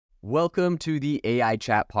Welcome to the AI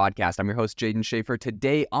Chat Podcast. I'm your host, Jaden Schaefer.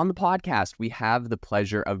 Today on the podcast, we have the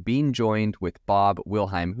pleasure of being joined with Bob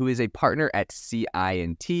Wollheim, who is a partner at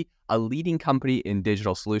CI&T, a leading company in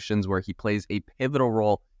digital solutions where he plays a pivotal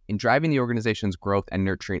role in driving the organization's growth and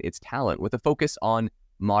nurturing its talent. With a focus on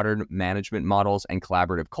modern management models and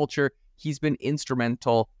collaborative culture, he's been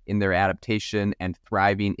instrumental in their adaptation and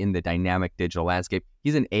thriving in the dynamic digital landscape.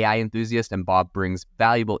 He's an AI enthusiast, and Bob brings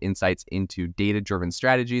valuable insights into data-driven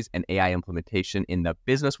strategies and AI implementation in the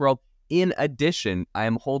business world. In addition, I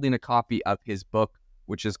am holding a copy of his book,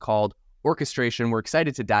 which is called Orchestration. We're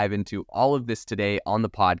excited to dive into all of this today on the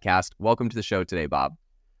podcast. Welcome to the show today, Bob.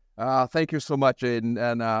 Thank you so much, Aiden,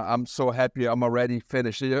 and I'm so happy I'm already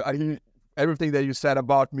finished. Everything that you said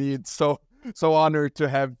about me, it's so honored to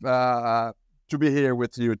have to be here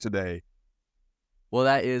with you today. Well,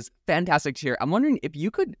 that is fantastic to hear. I'm wondering if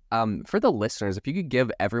you could, for the listeners, if you could give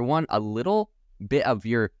everyone a little bit of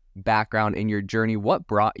your background and your journey. What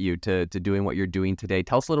brought you to doing what you're doing today?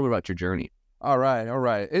 Tell us a little bit about your journey. All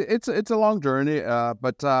right. It's a long journey,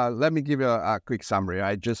 but let me give you a quick summary.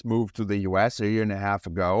 I just moved to the U.S. a year and a half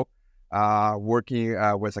ago, working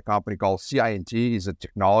with a company called CI&T. It's a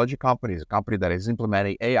technology company. It's a company that is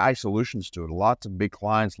implementing AI solutions to lots of big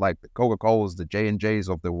clients like the Coca-Colas, the J&Js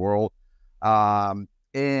of the world. I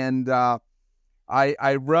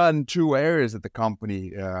run two areas at the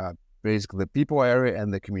company, basically the people area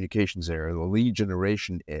and the communications area, the lead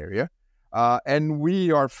generation area. And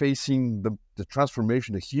we are facing the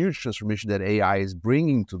transformation, the huge transformation that AI is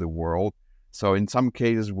bringing to the world. So in some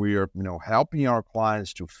cases, we are, helping our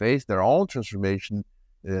clients to face their own transformation,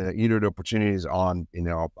 either the opportunities on,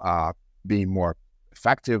 being more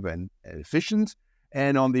effective and efficient,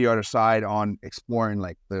 and on the other side, on exploring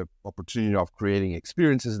like the opportunity of creating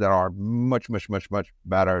experiences that are much, much, much, much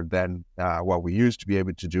better than what we used to be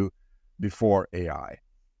able to do before AI.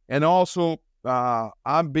 And also,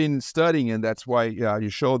 I've been studying, and that's why you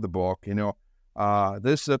showed the book,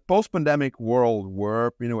 this post-pandemic world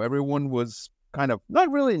where, everyone was kind of not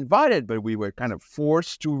really invited, but we were kind of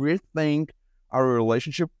forced to rethink our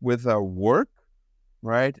relationship with our work,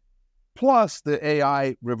 right? Plus the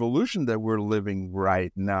AI revolution that we're living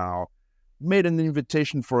right now made an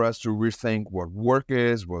invitation for us to rethink what work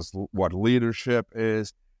is, what leadership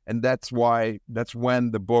is. And that's when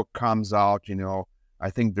the book comes out, I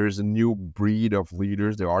think there's a new breed of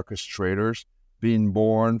leaders, the orchestrators, being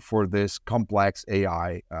born for this complex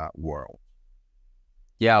AI world.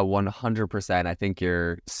 Yeah, 100%. I think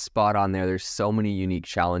you're spot on there. There's so many unique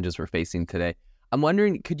challenges we're facing today. I'm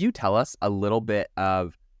wondering, could you tell us a little bit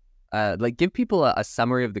of, give people a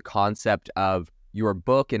summary of the concept of your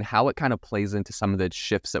book and how it kind of plays into some of the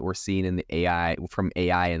shifts that we're seeing in the AI, from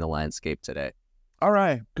AI in the landscape today? All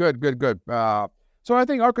right, good. So I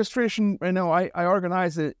think orchestration, I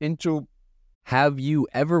organize it into... Have you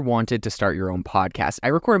ever wanted to start your own podcast? I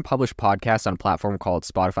record and publish podcasts on a platform called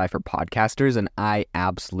Spotify for Podcasters, and I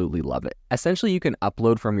absolutely love it. Essentially, you can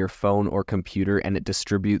upload from your phone or computer, and it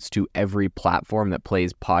distributes to every platform that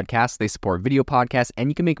plays podcasts. They support video podcasts,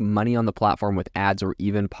 and you can make money on the platform with ads or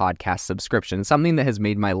even podcast subscriptions, something that has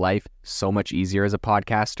made my life so much easier as a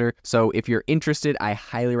podcaster. So if you're interested, I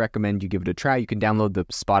highly recommend you give it a try. You can download the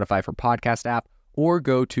Spotify for Podcast app, or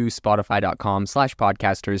go to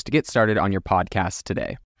spotify.com/podcasters to get started on your podcast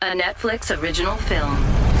today. A Netflix original film.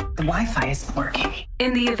 The Wi-Fi isn't working.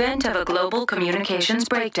 In the event of a global communications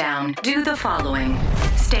breakdown, do the following.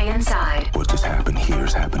 Stay inside. What just happened here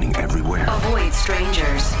is happening everywhere. Avoid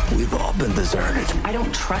strangers. We've all been deserted. I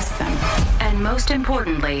don't trust them. And most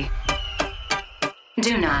importantly,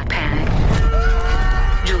 do not panic.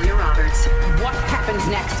 Julia Roberts. What happens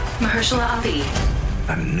next? Mahershala Ali.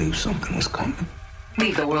 I knew something was coming.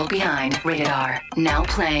 Leave the World Behind. Rated R. Now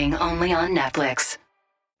playing only on Netflix.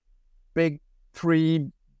 Big three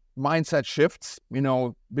mindset shifts.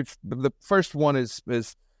 The first one is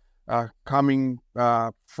coming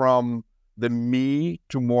from the me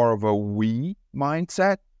to more of a we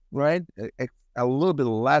mindset, right? A little bit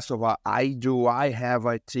less of a I do, I have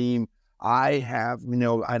a team, I have,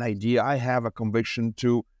 an idea, I have a conviction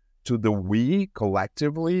to the we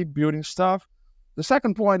collectively building stuff. The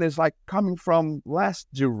second point is like coming from less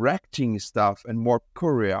directing stuff and more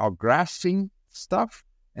choreographing stuff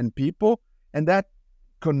and people. And that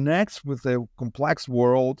connects with the complex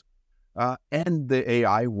world and the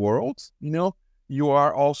AI world. You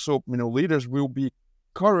are also, leaders will be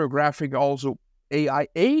choreographing also AI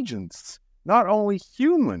agents, not only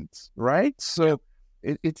humans, right? So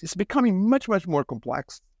it's becoming much, much more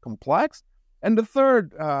complex. And the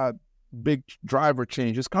third big driver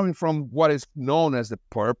change is coming from what is known as the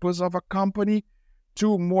purpose of a company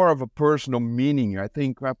to more of a personal meaning. I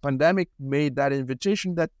think a pandemic made that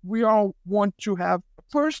invitation that we all want to have a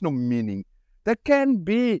personal meaning that can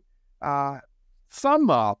be sum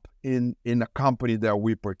up in a company that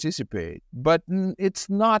we participate. But it's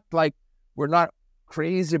not like we're not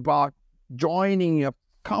crazy about joining a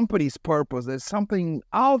company's purpose. There's something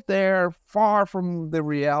out there far from the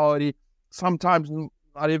reality, sometimes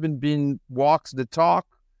not even being walks the talk.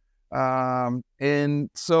 And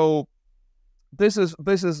so this is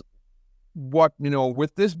what,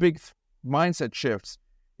 with this big mindset shifts,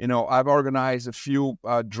 I've organized a few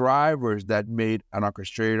drivers that made an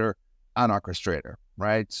orchestrator,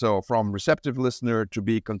 right? So from receptive listener to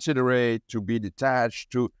be considerate, to be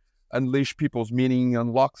detached, to unleash people's meaning,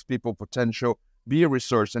 unlocks people's potential, be a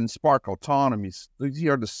resource, and spark autonomies. These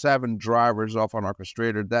are the 7 drivers of an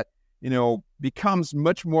orchestrator that, becomes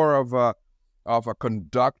much more of a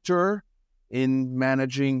conductor in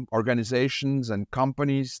managing organizations and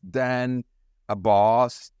companies than a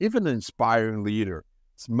boss, even an inspiring leader.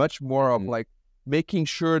 It's much more of like making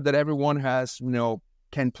sure that everyone has,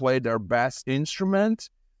 can play their best instrument,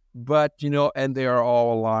 but, and they are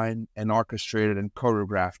all aligned and orchestrated and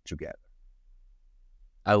choreographed together.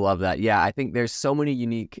 I love that. Yeah, I think there's so many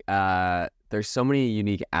unique aspects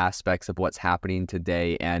of what's happening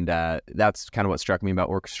today, and that's kind of what struck me about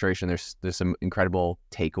orchestration. There's some incredible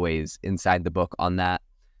takeaways inside the book on that.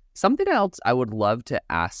 Something else I would love to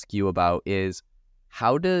ask you about is,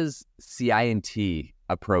 how does CI&T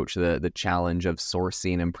approach the challenge of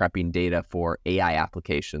sourcing and prepping data for AI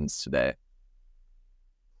applications today?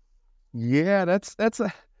 Yeah, that's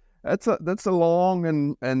a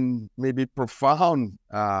long and maybe profound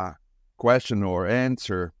question or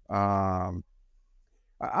answer. I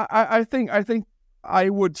think I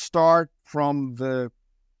would start from the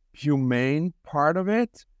humane part of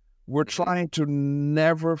it. We're trying to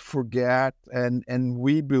never forget, and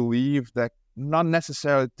we believe that not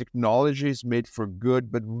necessarily technology is made for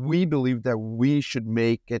good, but we believe that we should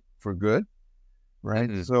make it for good, right?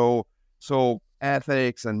 Mm-hmm. So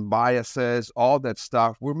ethics and biases, all that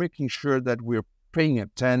stuff, we're making sure that we're paying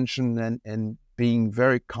attention and being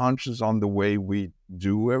very conscious on the way we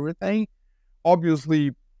do everything.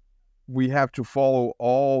 Obviously, we have to follow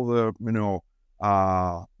all the,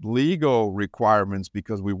 legal requirements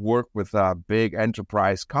because we work with big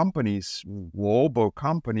enterprise companies, global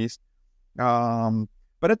companies.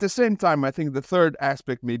 But at the same time, I think the third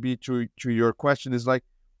aspect maybe to your question is like,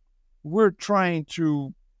 we're trying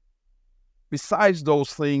to, besides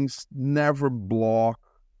those things, never block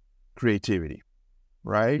creativity,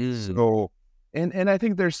 right? So, and I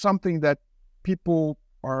think there's something that people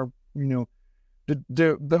are,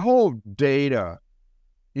 the whole data,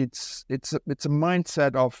 it's a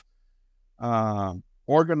mindset of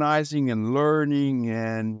organizing and learning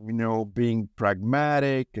and, being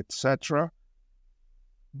pragmatic, etc.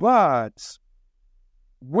 But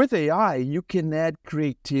with AI, you can add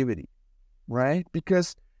creativity, right?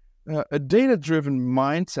 Because a data-driven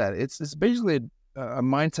mindset, it's basically a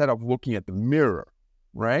mindset of looking at the mirror,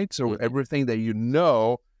 right? So everything that you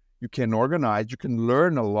can organize, you can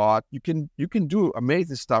learn a lot, you can do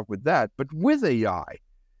amazing stuff with that. But with AI,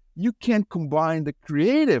 you can combine the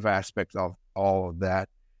creative aspect of all of that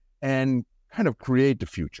and kind of create the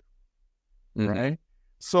future, right?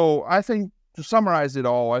 So I think, to summarize it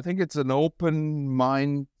all, I think it's an open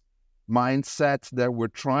mindset that we're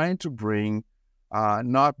trying to bring,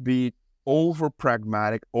 not be over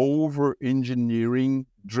pragmatic, over engineering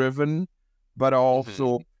driven, but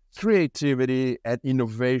also creativity and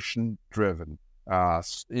innovation driven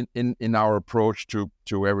in our approach to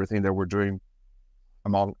everything that we're doing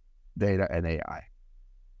among data and AI.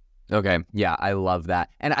 Okay, yeah, I love that.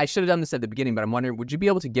 And I should have done this at the beginning, but I'm wondering, would you be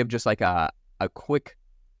able to give just like a quick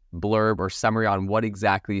blurb or summary on what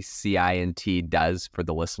exactly CI&T does for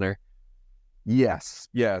the listener? Yes.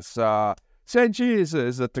 CI&T is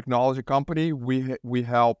a technology company. We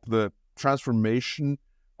help the transformation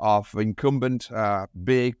of incumbent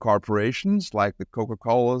big corporations like the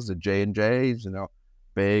Coca-Colas, the J&Js,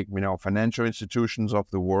 big financial institutions of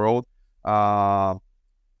the world,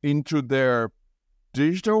 into their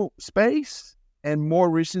digital space, and more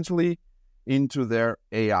recently into their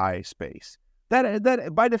AI space.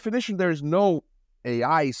 That by definition, there's no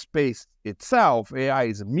AI space itself. AI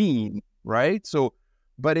is a mean, right? So,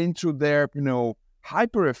 but into their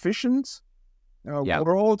hyper efficient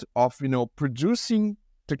world of producing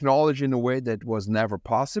technology in a way that was never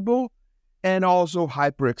possible, and also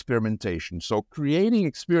hyper experimentation. So creating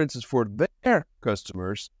experiences for their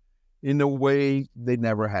customers in a way they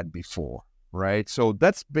never had before, right? So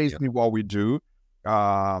that's basically what we do.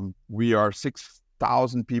 We are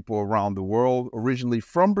 100,000 people around the world, originally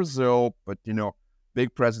from Brazil, but,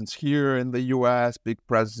 big presence here in the US, big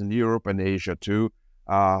presence in Europe and Asia too,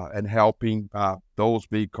 and helping those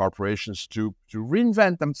big corporations to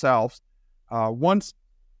reinvent themselves. Once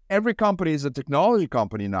every company is a technology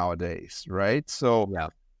company nowadays, right? So,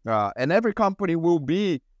 and every company will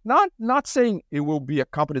be, not saying it will be a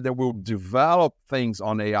company that will develop things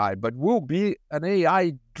on AI, but will be an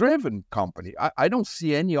AI-driven company. I don't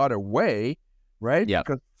see any other way, right? Yeah.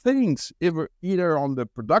 Because things, either on the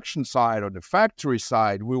production side or the factory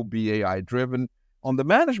side, will be AI-driven. On the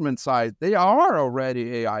management side, they are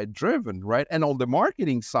already AI-driven, right? And on the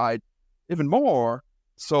marketing side, even more.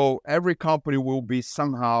 So every company will be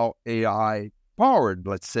somehow AI-powered,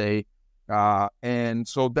 let's say. And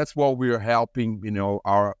so that's what we're helping,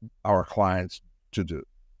 our clients to do.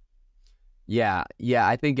 Yeah.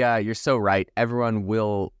 I think you're so right. Everyone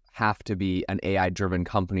will have to be an AI-driven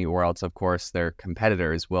company, or else, of course, their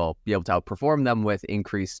competitors will be able to outperform them with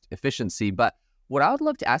increased efficiency. But what I would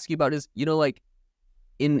love to ask you about is,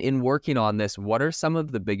 in working on this, what are some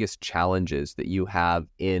of the biggest challenges that you have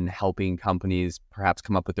in helping companies perhaps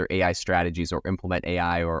come up with their AI strategies or implement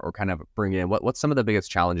AI or kind of bring it in? What's some of the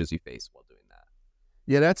biggest challenges you face while doing that?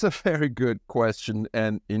 Yeah, that's a very good question.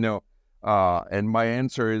 And, and my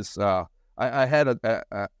answer is, I had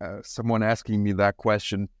someone asking me that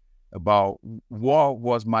question about what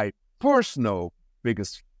was my personal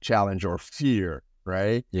biggest challenge or fear,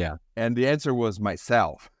 right? Yeah. And the answer was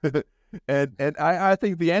myself. And I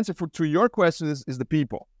think the answer to your question is the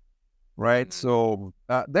people, right? Mm-hmm. So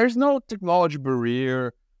there's no technology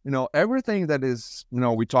barrier. Everything that is,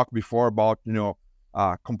 we talked before about,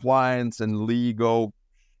 compliance and legal,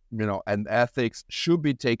 and ethics should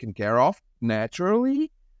be taken care of naturally.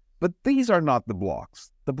 But these are not the blocks.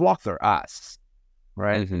 The blocks are us,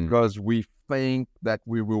 right? Mm-hmm. Because we think that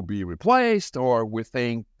we will be replaced, or we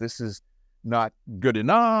think this is not good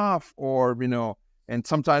enough, or, and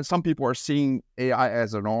sometimes some people are seeing AI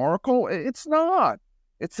as an oracle. It's not.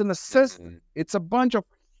 It's an assistant. Mm-hmm. It's a bunch of,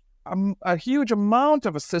 a huge amount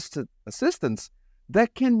of assistance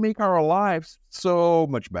that can make our lives so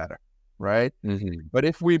much better, right? Mm-hmm. But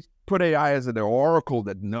if we put AI as an oracle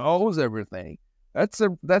that knows everything, that's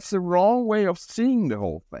the wrong way of seeing the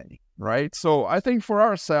whole thing, right? So I think for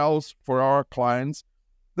ourselves, for our clients,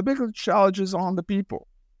 the biggest challenge is on the people.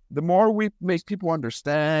 The more we make people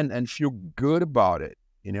understand and feel good about it,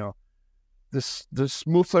 the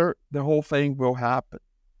smoother the whole thing will happen,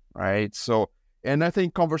 right? So, and I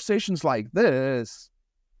think conversations like this,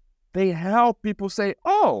 they help people say,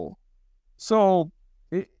 oh, so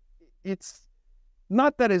it's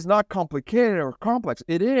not that it's not complicated or complex.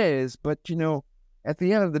 It is, but, at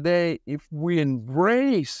the end of the day, if we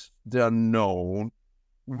embrace the unknown,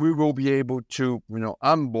 we will be able to,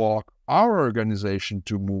 unblock our organization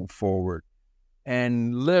to move forward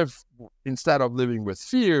and live, instead of living with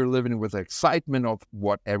fear, living with excitement of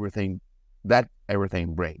what everything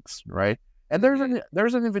brings, right? And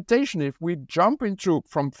there's an invitation. If we jump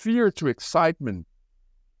from fear to excitement,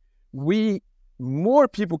 more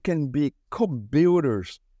people can be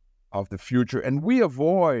co-builders of the future, and we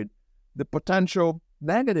avoid the potential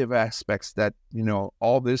negative aspects that,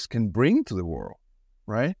 all this can bring to the world,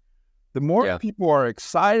 right? The more people are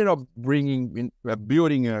excited of building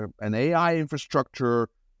an AI infrastructure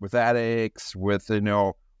with ethics, with,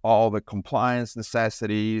 all the compliance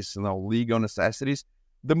necessities, legal necessities,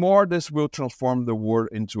 the more this will transform the world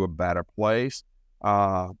into a better place.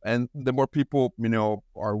 And the more people,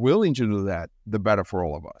 are willing to do that, the better for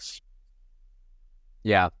all of us.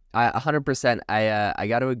 Yeah, 100%. I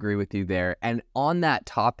got to agree with you there. And on that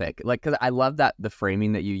topic, because I love the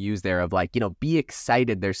framing that you use there of be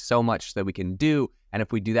excited. There's so much that we can do. And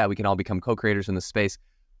if we do that, we can all become co-creators in the space.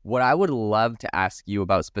 What I would love to ask you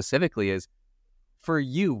about specifically is, for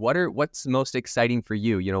you, what's most exciting for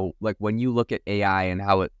you? When you look at AI and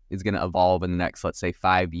how it is going to evolve in the next, let's say,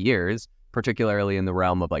 5 years, particularly in the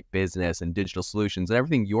realm of business and digital solutions and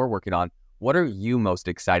everything you're working on, what are you most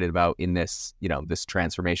excited about in this, this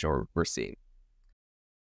transformation we're seeing?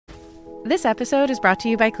 This episode is brought to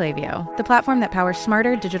you by Klaviyo, the platform that powers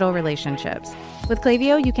smarter digital relationships. With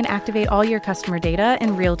Klaviyo, you can activate all your customer data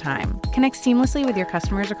in real time, connect seamlessly with your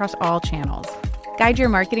customers across all channels, guide your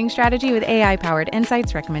marketing strategy with AI-powered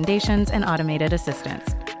insights, recommendations, and automated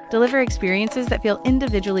assistance, deliver experiences that feel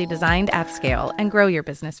individually designed at scale, and grow your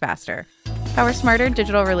business faster. Power smarter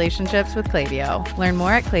digital relationships with Klaviyo. Learn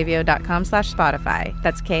more at klaviyo.com/Spotify.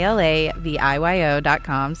 That's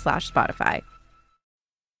KLAVIYO.com/Spotify.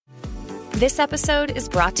 This episode is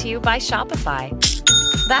brought to you by Shopify.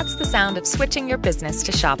 That's the sound of switching your business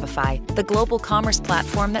to Shopify, the global commerce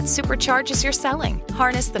platform that supercharges your selling.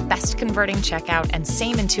 Harness the best converting checkout and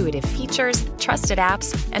same intuitive features, trusted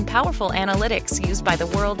apps, and powerful analytics used by the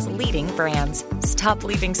world's leading brands. Stop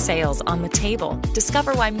leaving sales on the table.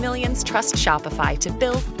 Discover why millions trust Shopify to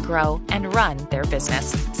build, grow, and run their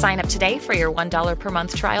business. Sign up today for your $1 per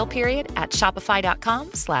month trial period at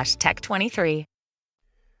shopify.com/tech23.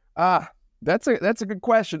 That's a good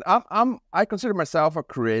question. I consider myself a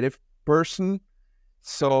creative person,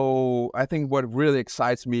 so I think what really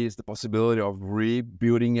excites me is the possibility of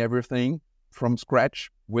rebuilding everything from scratch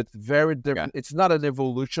with very different. It's not an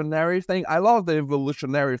evolutionary thing. I love the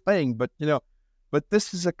evolutionary thing, but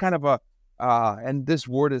this is a kind of a and this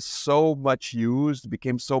word is so much used,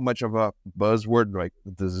 became so much of a buzzword, like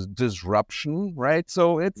this disruption, right?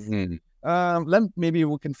 So it's maybe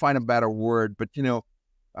we can find a better word, but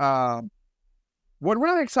what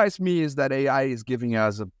really excites me is that AI is giving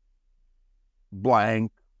us a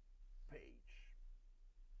blank page.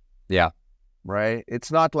 Yeah. Right?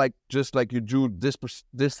 It's not like just like you do this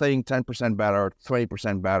thing 10% better,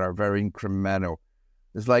 20% better, very incremental.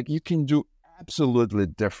 It's like you can do absolutely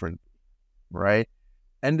different, right?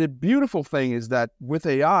 And the beautiful thing is that with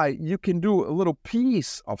AI, you can do a little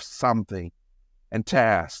piece of something and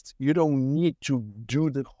tasks. You don't need to do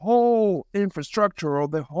the whole infrastructure or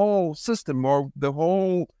the whole system or the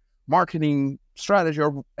whole marketing strategy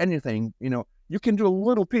or anything. You can do a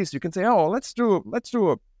little piece. You can say, oh, let's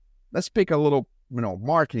pick a little,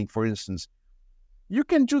 marketing, for instance. You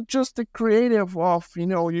can do just the creative of,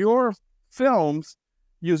 your films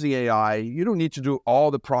using AI. You don't need to do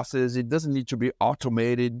all the process. It doesn't need to be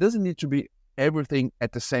automated. It doesn't need to be everything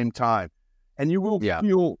at the same time. And you will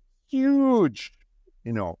feel huge,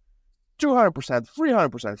 200%, 300%,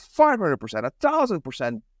 500%,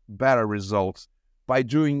 1,000% better results by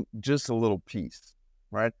doing just a little piece,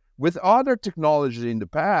 right? With other technology in the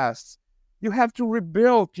past, you have to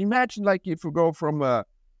rebuild. Imagine like if you go from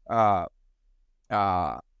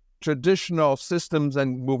traditional systems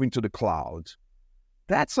and moving to the cloud.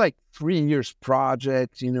 That's like 3 years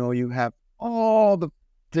project. You have all the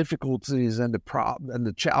difficulties and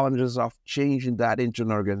the challenges of changing that into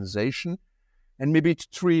an organization. And maybe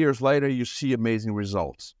 3 years later, you see amazing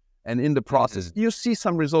results. And in the process, you see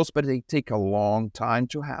some results, but they take a long time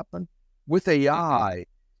to happen. With AI,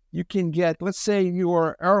 you can get, let's say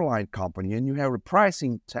you're an airline company and you have a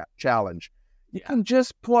pricing challenge. You can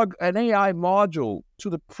just plug an AI module to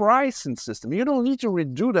the pricing system. You don't need to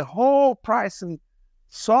redo the whole pricing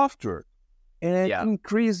software and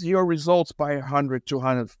increase your results by 100,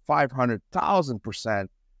 200, 500,000%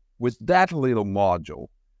 with that little module.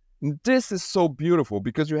 And this is so beautiful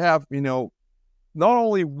because you have, not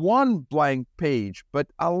only one blank page, but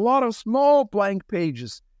a lot of small blank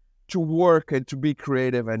pages to work and to be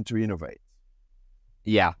creative and to innovate.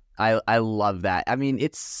 Yeah, I love that. I mean,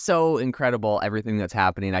 it's so incredible, everything that's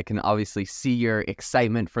happening. I can obviously see your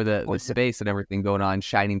excitement for the space and everything going on,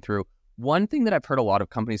 shining through. One thing that I've heard a lot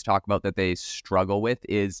of companies talk about that they struggle with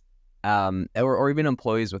is, or even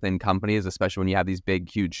employees within companies, especially when you have these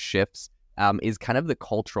big, huge shifts, is kind of the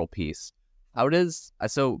cultural piece.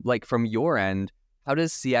 From your end, how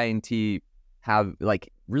does CI&T have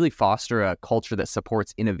really foster a culture that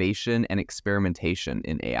supports innovation and experimentation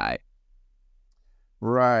in AI?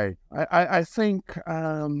 Right. I think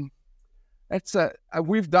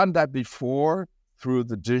we've done that before through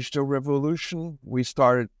the digital revolution. We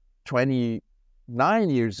started 29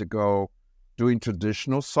 years ago doing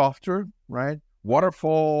traditional software, right?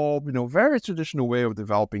 Waterfall, very traditional way of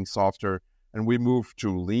developing software. And we moved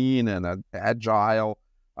to lean and agile.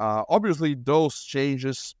 Obviously, those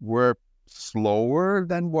changes were slower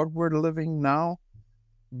than what we're living now.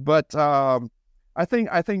 But I think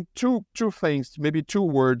two things, maybe two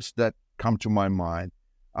words that come to my mind.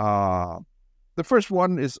 The first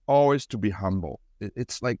one is always to be humble.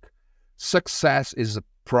 It's like success is a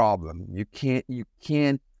problem. You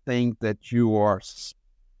can't think that you are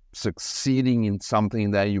succeeding in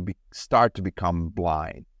something that you start to become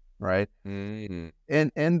blind, right? Mm-hmm.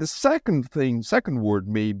 And the second word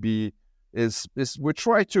maybe is we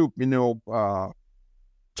try to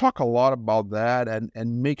talk a lot about that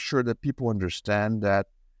and make sure that people understand that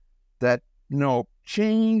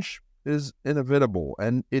change is inevitable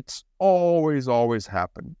and it's always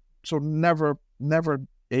happen. So never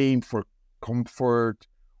aim for comfort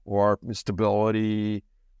or stability.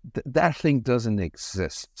 That thing doesn't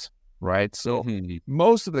exist, right? So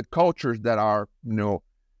most of the cultures that are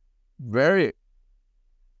very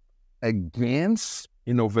against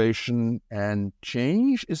innovation and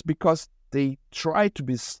change is because they try to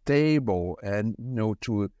be stable and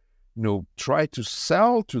to try to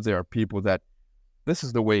sell to their people that this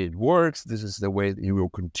is the way it works, this is the way that it will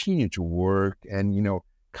continue to work, and,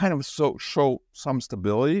 kind of show some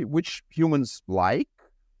stability, which humans like.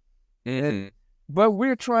 But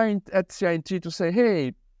we're trying at CI&T to say,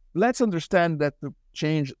 hey, let's understand that the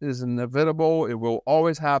change is inevitable. It will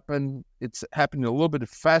always happen. It's happening a little bit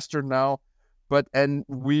faster now, and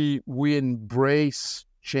we embrace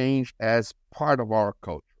change as part of our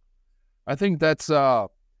culture. I think that's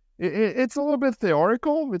it's a little bit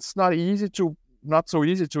theoretical. It's not so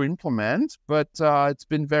easy to implement, but it's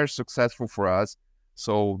been very successful for us.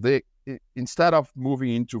 So instead of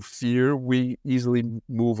moving into fear, we easily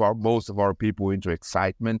move most of our people into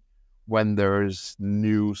excitement when there's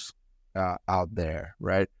news out there,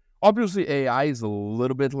 right? Obviously, AI is a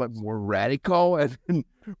little bit more radical and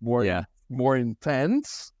more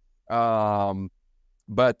intense.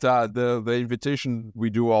 But the invitation we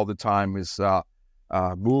do all the time is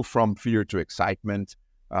move from fear to excitement,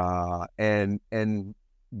 and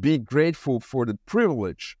be grateful for the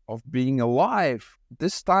privilege of being alive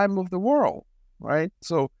this time of the world, right?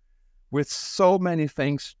 So with so many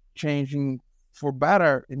things changing for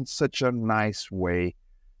better in such a nice way.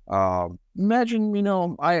 Imagine,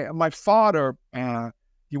 my father,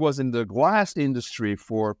 he was in the glass industry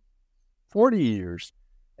for 40 years,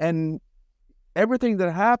 and everything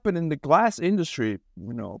that happened in the glass industry,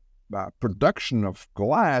 production of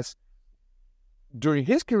glass during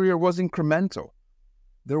his career was incremental.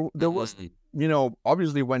 There was,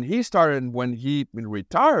 obviously when he started and when he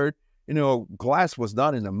retired, glass was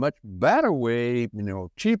done in a much better way,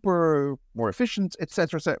 cheaper, more efficient,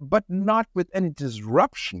 etc., but not with any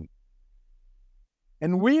disruption.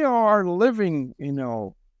 And we are living, in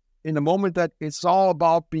a moment that it's all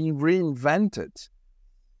about being reinvented.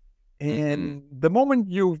 And the moment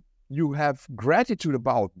you have gratitude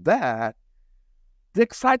about that, the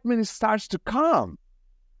excitement starts to come,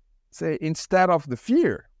 say, instead of the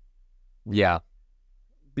fear. Yeah.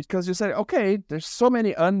 Because you say, okay, there's so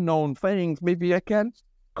many unknown things. Maybe I can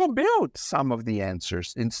go build some of the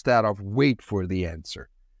answers instead of wait for the answer,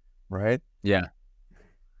 right? Yeah.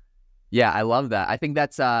 Yeah, I love that. I think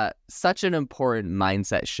that's such an important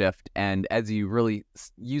mindset shift. And as you really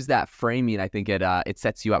use that framing, I think it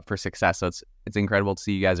sets you up for success. So it's incredible to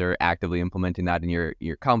see you guys are actively implementing that in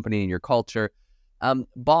your company and your culture.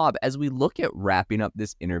 Bob, as we look at wrapping up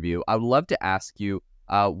this interview, I would love to ask you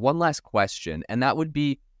one last question, and that would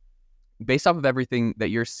be, based off of everything that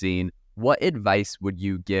you're seeing, what advice would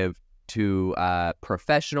you give to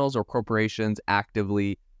professionals or corporations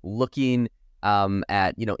actively looking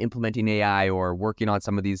at implementing AI or working on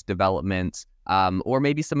some of these developments, or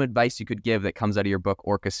maybe some advice you could give that comes out of your book,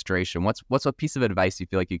 Orchestration? What's a piece of advice you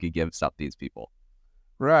feel like you could give some of these people?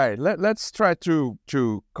 Right. Let's try to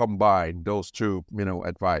combine those two,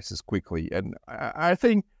 advices quickly. And I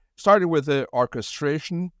think starting with the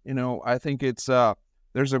orchestration, I think it's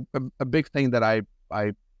there's a big thing that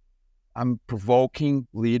I'm provoking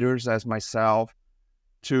leaders as myself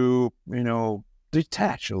to,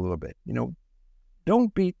 detach a little bit.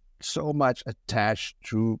 Don't be so much attached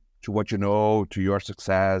to what you know, to your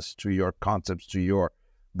success, to your concepts, to your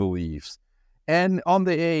beliefs. And on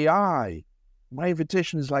the AI, my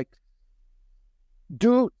invitation is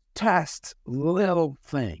do test little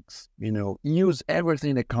things, use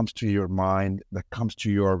everything that comes to your mind, that comes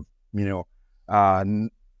to your,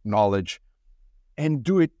 knowledge, and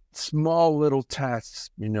do it small little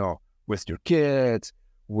tests, with your kids,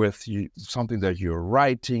 with something that you're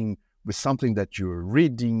writing, with something that you're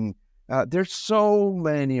reading. There's so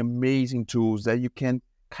many amazing tools that you can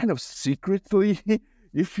kind of secretly,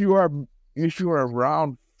 if you are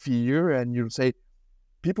around fear and you say,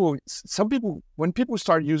 some people, when people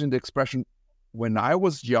start using the expression, when I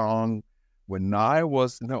was young,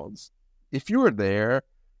 if you were there,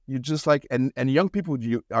 you just and young people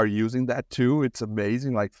are using that too. It's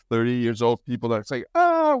amazing. 30 years old people are saying,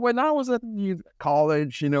 when I was at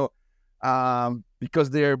college, because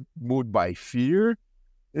they're moved by fear.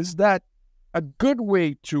 Is that a good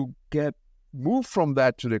way to move from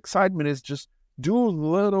that to the excitement? Is just do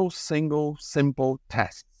little simple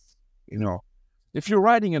tests, If you're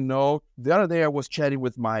writing a note, the other day I was chatting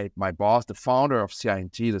with my boss, the founder of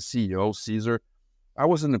CI&T, the CEO, Caesar. I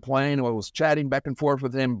was in the plane, I was chatting back and forth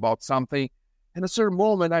with him about something. And at a certain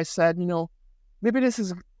moment I said, maybe this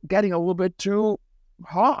is getting a little bit too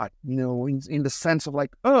hot, in the sense of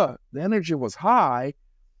the energy was high.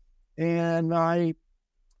 And I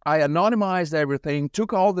anonymized everything,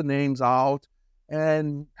 took all the names out,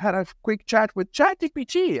 and had a quick chat with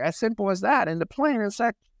ChatGPT, as simple as that, in the plane, and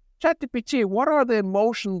said, ChatGPT, what are the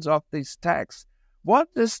emotions of these texts? what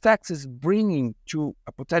this text is bringing to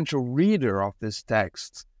a potential reader of this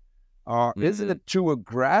text. Is it too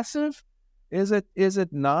aggressive? Is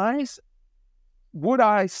it nice? Would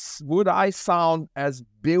I sound as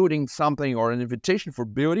building something or an invitation for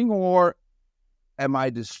building, or am I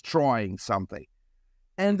destroying something?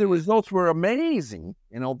 And the results were amazing.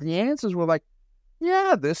 The answers were like,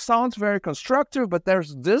 yeah, this sounds very constructive, but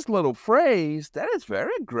there's this little phrase that is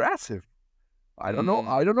very aggressive. I don't know.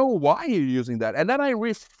 I don't know why you're using that. And then I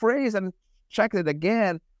rephrased and checked it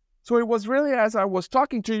again. So it was really as I was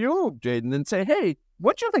talking to you, Jaden, and say, hey,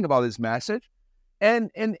 what do you think about this message?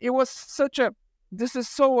 And it was this is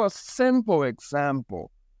so a simple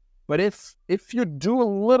example. But if you do a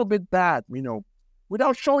little bit that,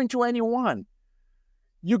 without showing to anyone,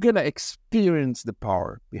 you're going to experience the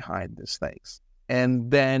power behind these things.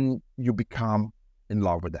 And then you become in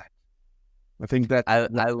love with that. I think that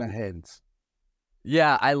hands.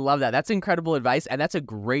 Yeah, I love that. That's incredible advice. And that's a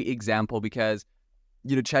great example because,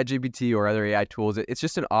 ChatGPT or other AI tools, it's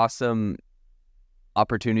just an awesome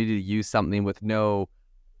opportunity to use something with no,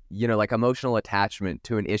 like emotional attachment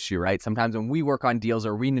to an issue, right? Sometimes when we work on deals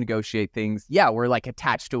or renegotiate things, we're like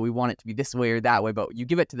attached to it. We want it to be this way or that way. But you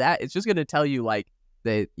give it to that, it's just going to tell you like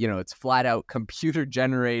that, it's flat out computer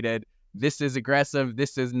generated. This is aggressive.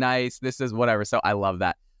 This is nice. This is whatever. So I love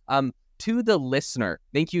that. To the listener,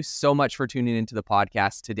 thank you so much for tuning into the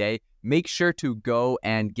podcast today. Make sure to go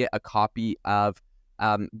and get a copy of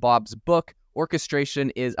Bob's book.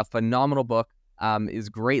 Orchestration is a phenomenal book. Is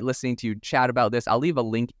great listening to you chat about this. I'll leave a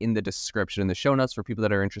link in the description in the show notes for people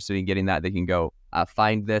that are interested in getting that. They can go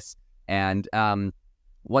find this. And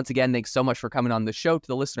once again, thanks so much for coming on the show. To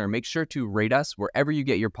the listener, make sure to rate us wherever you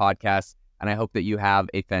get your podcasts. And I hope that you have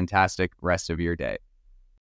a fantastic rest of your day.